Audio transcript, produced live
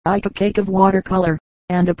a cake of watercolor,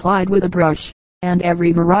 and applied with a brush, and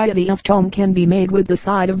every variety of tone can be made with the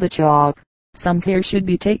side of the chalk. Some care should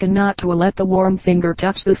be taken not to let the warm finger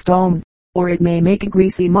touch the stone, or it may make a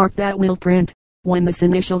greasy mark that will print. When this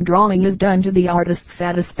initial drawing is done to the artist's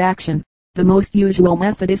satisfaction, the most usual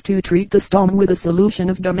method is to treat the stone with a solution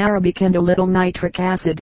of gum arabic and a little nitric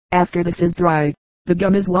acid. After this is dry, the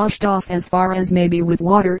gum is washed off as far as may be with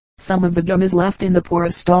water. Some of the gum is left in the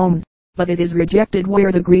porous stone, but it is rejected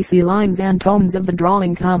where the greasy lines and tones of the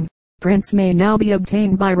drawing come. Prints may now be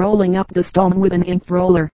obtained by rolling up the stone with an ink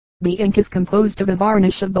roller. The ink is composed of a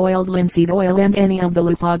varnish of boiled linseed oil and any of the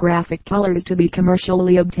lithographic colors to be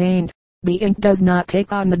commercially obtained. The ink does not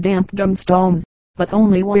take on the damp gum stone, but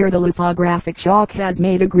only where the lithographic chalk has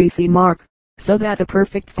made a greasy mark, so that a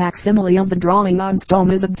perfect facsimile of the drawing on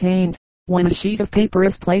stone is obtained. When a sheet of paper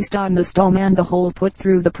is placed on the stone and the whole put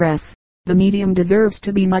through the press, the medium deserves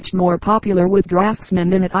to be much more popular with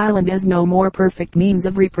draftsmen in it island, as no more perfect means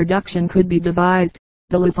of reproduction could be devised.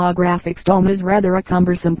 The lithographic stone is rather a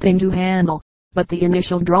cumbersome thing to handle, but the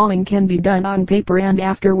initial drawing can be done on paper and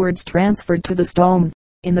afterwards transferred to the stone.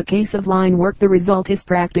 In the case of line work the result is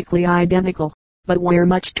practically identical, but where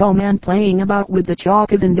much tone and playing about with the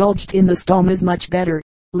chalk is indulged in, the stone is much better.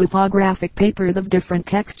 Lithographic papers of different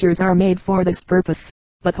textures are made for this purpose,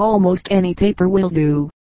 but almost any paper will do,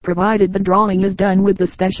 provided the drawing is done with the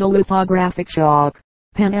special lithographic chalk.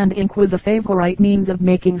 Pen and ink was a favorite means of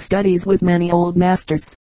making studies with many old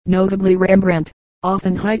masters, notably Rembrandt,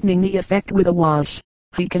 often heightening the effect with a wash.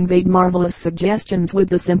 He conveyed marvelous suggestions with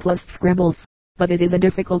the simplest scribbles, but it is a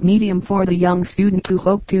difficult medium for the young student to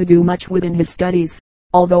hope to do much with in his studies,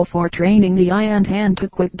 although for training the eye and hand to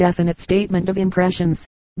quick definite statement of impressions,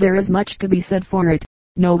 there is much to be said for it.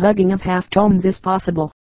 No hugging of half tones is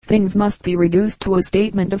possible. Things must be reduced to a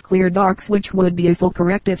statement of clear darks, which would be a full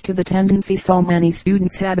corrective to the tendency so many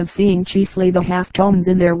students had of seeing chiefly the half tones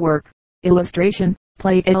in their work. Illustration,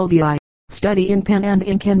 Plate LVI. Study in pen and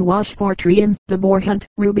ink and wash for Trian, the Boar Hunt,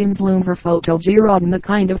 Rubens Louvre Photo Giraudin. The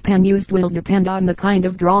kind of pen used will depend on the kind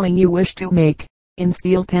of drawing you wish to make. In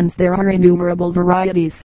steel pens there are innumerable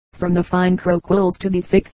varieties, from the fine croquilles to the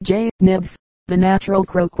thick J nibs. The natural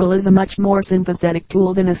croquill is a much more sympathetic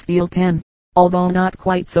tool than a steel pen, although not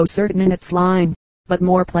quite so certain in its line, but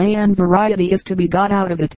more play and variety is to be got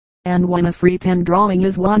out of it, and when a free pen drawing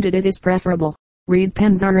is wanted it is preferable. Reed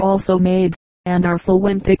pens are also made, and are full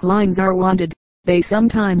when thick lines are wanted. They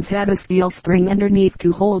sometimes have a steel spring underneath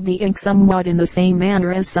to hold the ink somewhat in the same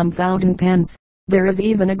manner as some fountain pens. There is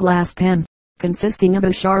even a glass pen, consisting of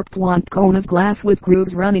a sharp blunt cone of glass with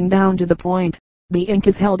grooves running down to the point. The ink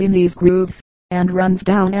is held in these grooves, and runs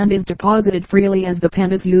down and is deposited freely as the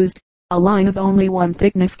pen is used. A line of only one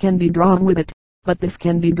thickness can be drawn with it, but this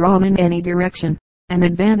can be drawn in any direction, an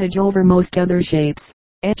advantage over most other shapes.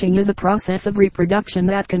 Etching is a process of reproduction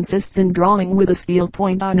that consists in drawing with a steel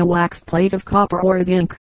point on a waxed plate of copper or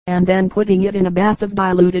zinc, and then putting it in a bath of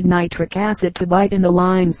diluted nitric acid to bite in the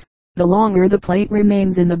lines. The longer the plate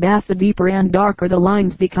remains in the bath the deeper and darker the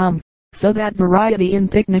lines become, so that variety in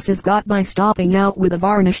thickness is got by stopping out with a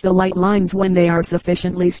varnish the light lines when they are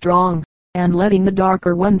sufficiently strong, and letting the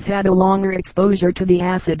darker ones have a longer exposure to the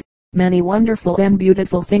acid. Many wonderful and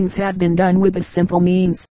beautiful things have been done with this simple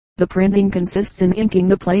means. The printing consists in inking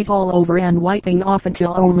the plate all over and wiping off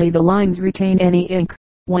until only the lines retain any ink.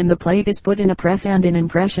 When the plate is put in a press and an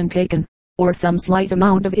impression taken, or some slight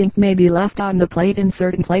amount of ink may be left on the plate in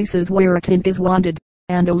certain places where a tint is wanted,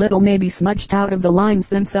 and a little may be smudged out of the lines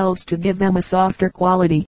themselves to give them a softer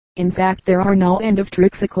quality. In fact, there are no end of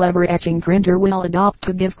tricks a clever etching printer will adopt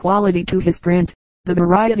to give quality to his print. The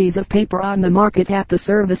varieties of paper on the market at the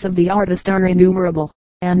service of the artist are innumerable,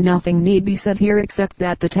 and nothing need be said here except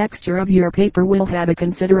that the texture of your paper will have a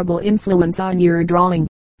considerable influence on your drawing.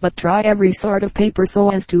 But try every sort of paper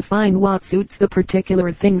so as to find what suits the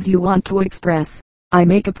particular things you want to express. I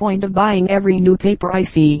make a point of buying every new paper I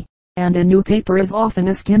see, and a new paper is often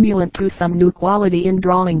a stimulant to some new quality in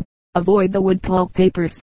drawing. Avoid the wood pulp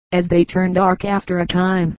papers, as they turn dark after a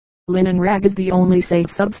time. Linen rag is the only safe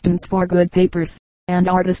substance for good papers, and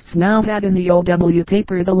artists now have in the OW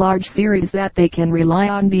papers a large series that they can rely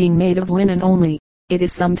on being made of linen only. It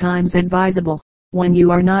is sometimes advisable, when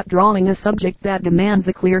you are not drawing a subject that demands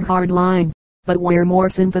a clear hard line, but where more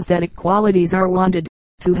sympathetic qualities are wanted,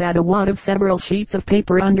 to have a wad of several sheets of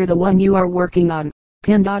paper under the one you are working on,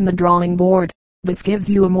 pinned on the drawing board. This gives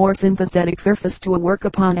you a more sympathetic surface to work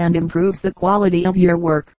upon and improves the quality of your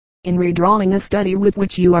work. In redrawing a study with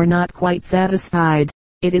which you are not quite satisfied,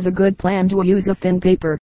 it is a good plan to use a thin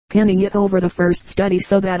paper, pinning it over the first study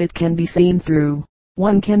so that it can be seen through.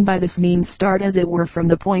 One can by this means start as it were from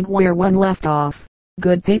the point where one left off.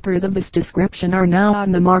 Good papers of this description are now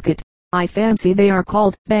on the market. I fancy they are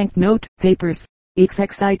called banknote papers.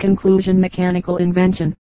 XXI conclusion, mechanical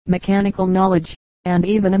invention, mechanical knowledge, and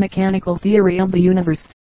even a mechanical theory of the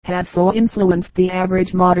universe, have so influenced the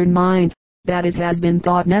average modern mind, that it has been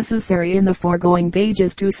thought necessary in the foregoing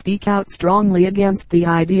pages to speak out strongly against the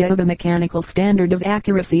idea of a mechanical standard of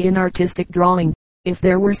accuracy in artistic drawing. If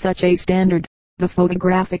there were such a standard, the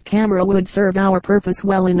photographic camera would serve our purpose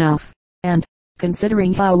well enough, and,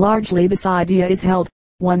 considering how largely this idea is held,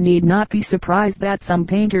 one need not be surprised that some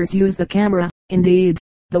painters use the camera. Indeed,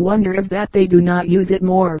 the wonder is that they do not use it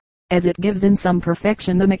more, as it gives in some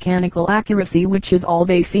perfection the mechanical accuracy which is all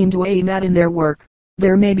they seem to aim at in their work.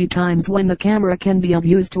 There may be times when the camera can be of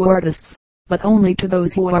use to artists, but only to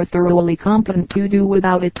those who are thoroughly competent to do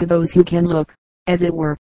without it, to those who can look, as it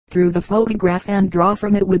were, through the photograph and draw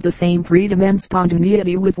from it with the same freedom and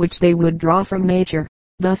spontaneity with which they would draw from nature,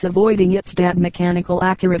 thus avoiding its dead mechanical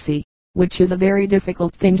accuracy, which is a very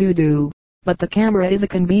difficult thing to do. But the camera is a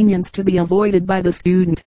convenience to be avoided by the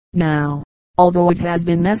student. Now, although it has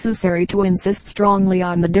been necessary to insist strongly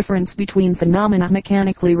on the difference between phenomena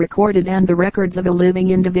mechanically recorded and the records of a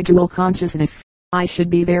living individual consciousness, I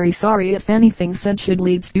should be very sorry if anything said should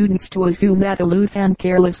lead students to assume that a loose and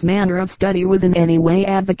careless manner of study was in any way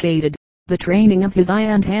advocated. The training of his eye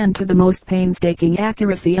and hand to the most painstaking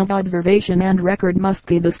accuracy of observation and record must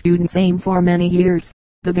be the student's aim for many years.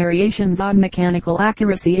 The variations on mechanical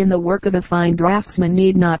accuracy in the work of a fine draftsman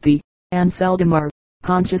need not be, and seldom are,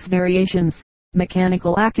 conscious variations.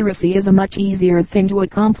 Mechanical accuracy is a much easier thing to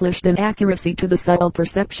accomplish than accuracy to the subtle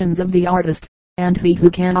perceptions of the artist, and he who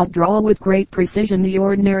cannot draw with great precision the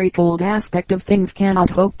ordinary cold aspect of things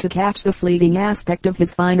cannot hope to catch the fleeting aspect of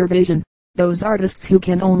his finer vision. Those artists who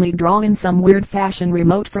can only draw in some weird fashion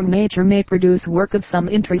remote from nature may produce work of some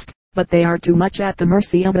interest, but they are too much at the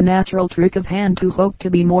mercy of a natural trick of hand to hope to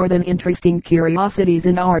be more than interesting curiosities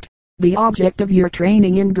in art. The object of your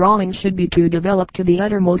training in drawing should be to develop to the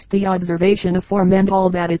uttermost the observation of form and all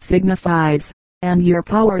that it signifies, and your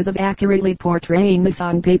powers of accurately portraying this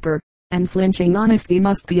on paper, and flinching honesty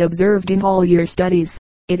must be observed in all your studies.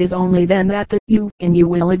 It is only then that the you in you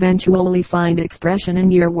will eventually find expression in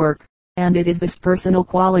your work, and it is this personal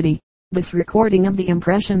quality, this recording of the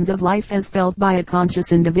impressions of life as felt by a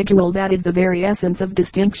conscious individual, that is the very essence of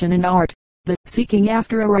distinction in art. The seeking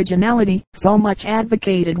after originality, so much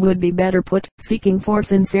advocated, would be better put, seeking for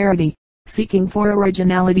sincerity. Seeking for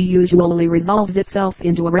originality usually resolves itself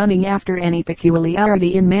into a running after any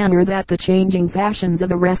peculiarity in manner that the changing fashions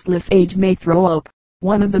of a restless age may throw up.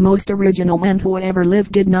 One of the most original men who ever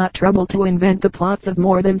lived did not trouble to invent the plots of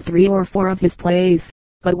more than 3 or 4 of his plays,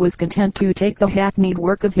 but was content to take the hackneyed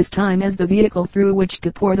work of his time as the vehicle through which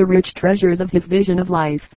to pour the rich treasures of his vision of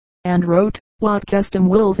life, and wrote, "What custom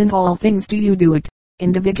wills in all things do you do it."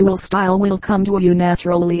 Individual style will come to you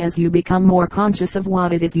naturally as you become more conscious of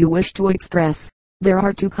what it is you wish to express. There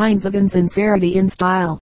are 2 kinds of insincerity in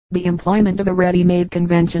style: the employment of a ready-made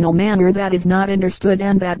conventional manner that is not understood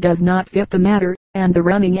and that does not fit the matter, and the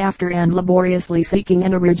running after and laboriously seeking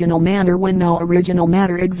an original manner when no original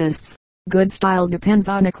matter exists. Good style depends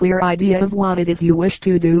on a clear idea of what it is you wish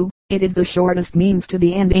to do. It is the shortest means to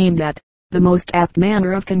the end aimed at, the most apt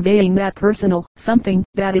manner of conveying that personal something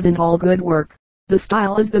that is in all good work. The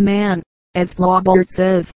style is the man. As Flaubert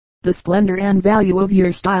says, the splendor and value of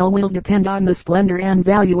your style will depend on the splendor and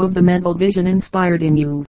value of the mental vision inspired in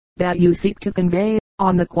you, that you seek to convey,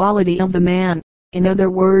 on the quality of the man, in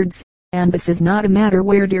other words. And this is not a matter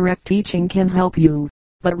where direct teaching can help you,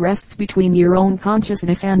 but rests between your own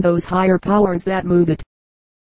consciousness and those higher powers that move it.